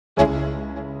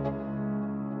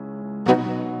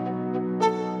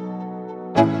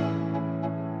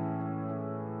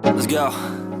Let's go.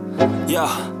 Yo,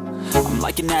 I'm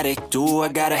like an addict, do I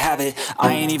gotta have it.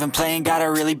 I ain't even playing, got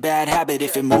a really bad habit.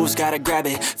 If it moves, gotta grab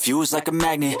it, fuse like a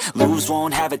magnet. Lose,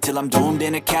 won't have it till I'm doomed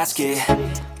in a casket.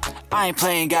 I ain't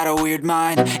playing, got a weird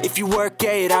mind. If you work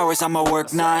 8 hours, I'ma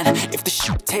work 9. If the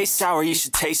shit tastes sour, you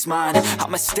should taste mine.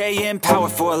 I'ma stay in power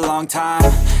for a long time.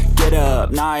 Get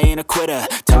up, nah, I ain't a quitter.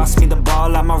 Toss me the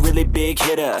ball, I'm a really big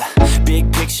hitter.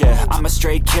 Big picture, I'm a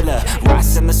straight killer.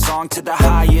 Rising the song to the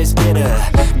highest bidder.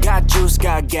 Got juice,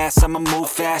 got gas, I'ma move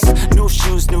fast. New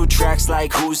shoes, new tracks,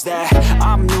 like who's that?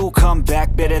 I'm new, come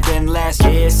back, better than last.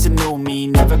 Yeah, it's a new me,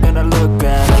 never gonna look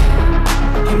back.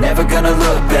 I'm never gonna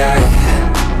look back.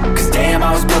 Cause damn,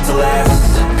 I was built to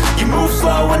last. You move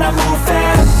slow and I move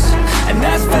fast, and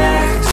that's fact.